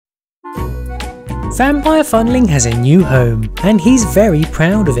Vampire Funling has a new home and he's very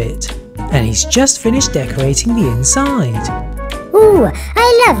proud of it. And he's just finished decorating the inside. Ooh,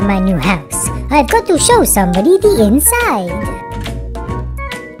 I love my new house. I've got to show somebody the inside.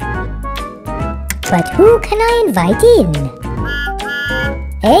 But who can I invite in?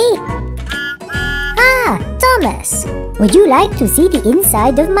 Hey? Ah, Thomas. Would you like to see the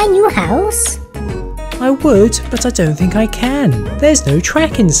inside of my new house? I would, but I don't think I can. There's no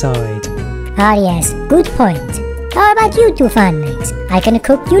track inside. Ah yes, good point. How about you two Funlings? I can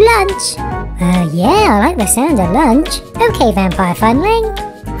cook you lunch. Yeah, I like the sound of lunch. Okay, Vampire Funling.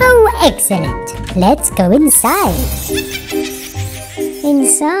 Oh, excellent. Let's go inside.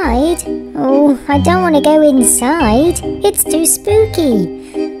 Inside? Oh, I don't want to go inside. It's too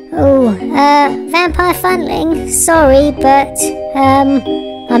spooky. Oh, Vampire Funling, sorry, but,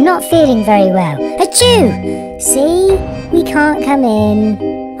 I'm not feeling very well. Achoo! See? We can't come in.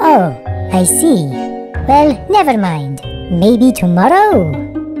 Oh, I see. Well, never mind. Maybe tomorrow?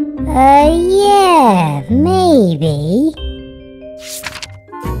 Yeah, maybe.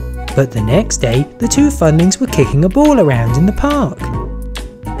 But the next day, the two Funlings were kicking a ball around in the park.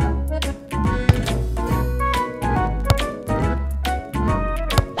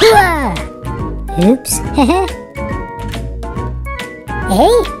 Oops. Hey?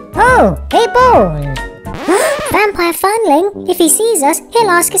 Oh, hey ball! Vampire Funling, if he sees us, he'll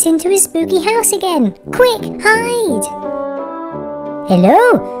ask us into his spooky house again. Quick, hide!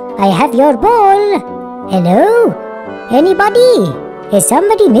 Hello? I have your ball. Hello? Anybody? Is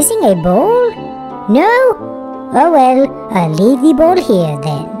somebody missing a ball? No? Oh well, I'll leave the ball here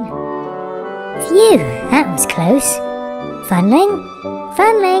then. Phew, that was close. Funling?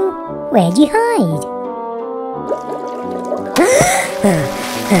 Funling? Where'd you hide?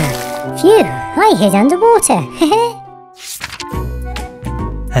 Phew, I hid underwater.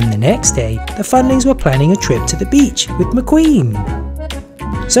 And the next day, the Funlings were planning a trip to the beach with McQueen.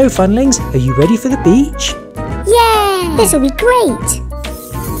 So Funlings, are you ready for the beach? Yeah, this will be great.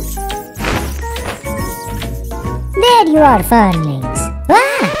 There you are, Funlings.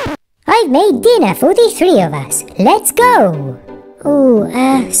 Ah, I've made dinner for the three of us. Let's go. Oh,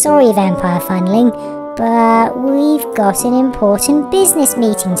 sorry Vampire Funling, but we've got an important business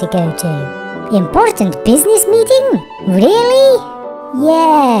meeting to go to. Important business meeting? Really?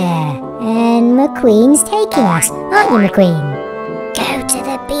 Yeah, and McQueen's taking us, aren't you McQueen? Go to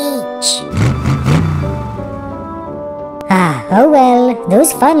the beach. Ah, oh well,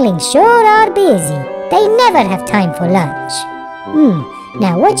 those Funlings sure are busy. They never have time for lunch.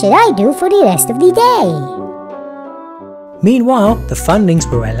 Now what should I do for the rest of the day? Meanwhile, the Funlings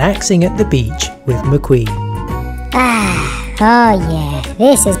were relaxing at the beach with McQueen. Oh yeah,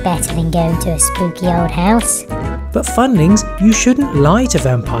 this is better than going to a spooky old house. But Funlings, you shouldn't lie to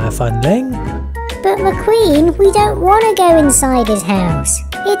Vampire Funling. But McQueen, we don't want to go inside his house.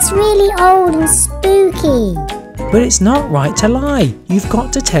 It's really old and spooky. But it's not right to lie. You've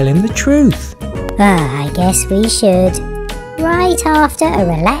got to tell him the truth. I guess we should. Right after a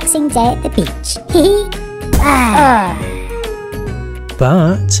relaxing day at the beach.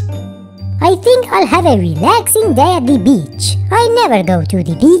 But I think I'll have a relaxing day at the beach. I never go to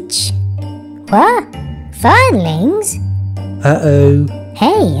the beach. What? Funlings? Uh-oh.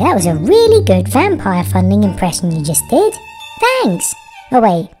 Hey, that was a really good Vampire Funling impression you just did. Thanks. Oh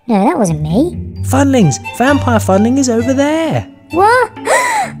wait, no, that wasn't me. Funlings, Vampire Funling is over there. What?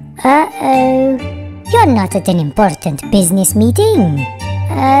 Uh-oh. You're not at an important business meeting.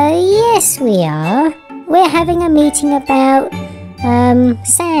 Yes we are. We're having a meeting about,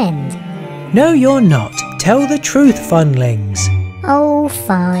 sand. No, you're not. Tell the truth, Funlings. Oh,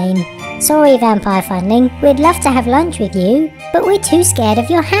 fine. Sorry, Vampire Funling. We'd love to have lunch with you, but we're too scared of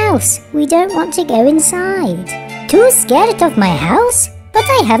your house. We don't want to go inside. Too scared of my house? But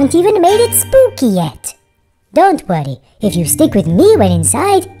I haven't even made it spooky yet. Don't worry. If you stick with me when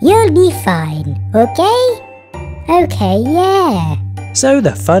inside, you'll be fine. Okay? Okay, yeah. So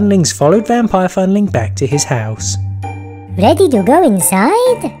the Funlings followed Vampire Funling back to his house. Ready to go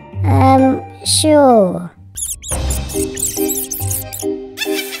inside? Sure.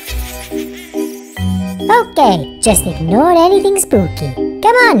 Okay, just ignore anything spooky.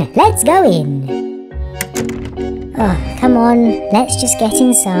 Come on, let's go in. Oh, come on, let's just get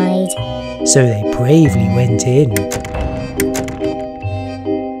inside. So they bravely went in.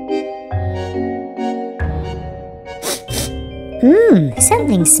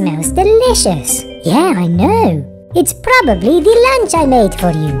 Something smells delicious. Yeah, I know. It's probably the lunch I made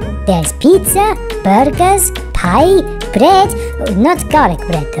for you. There's pizza, burgers, pie, bread. Oh, not garlic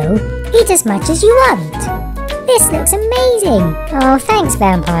bread though. Eat as much as you want. This looks amazing. Oh, thanks,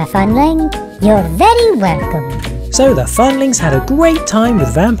 Vampire Funling. You're very welcome. So the Funlings had a great time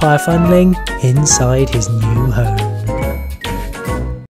with Vampire Funling inside his new home.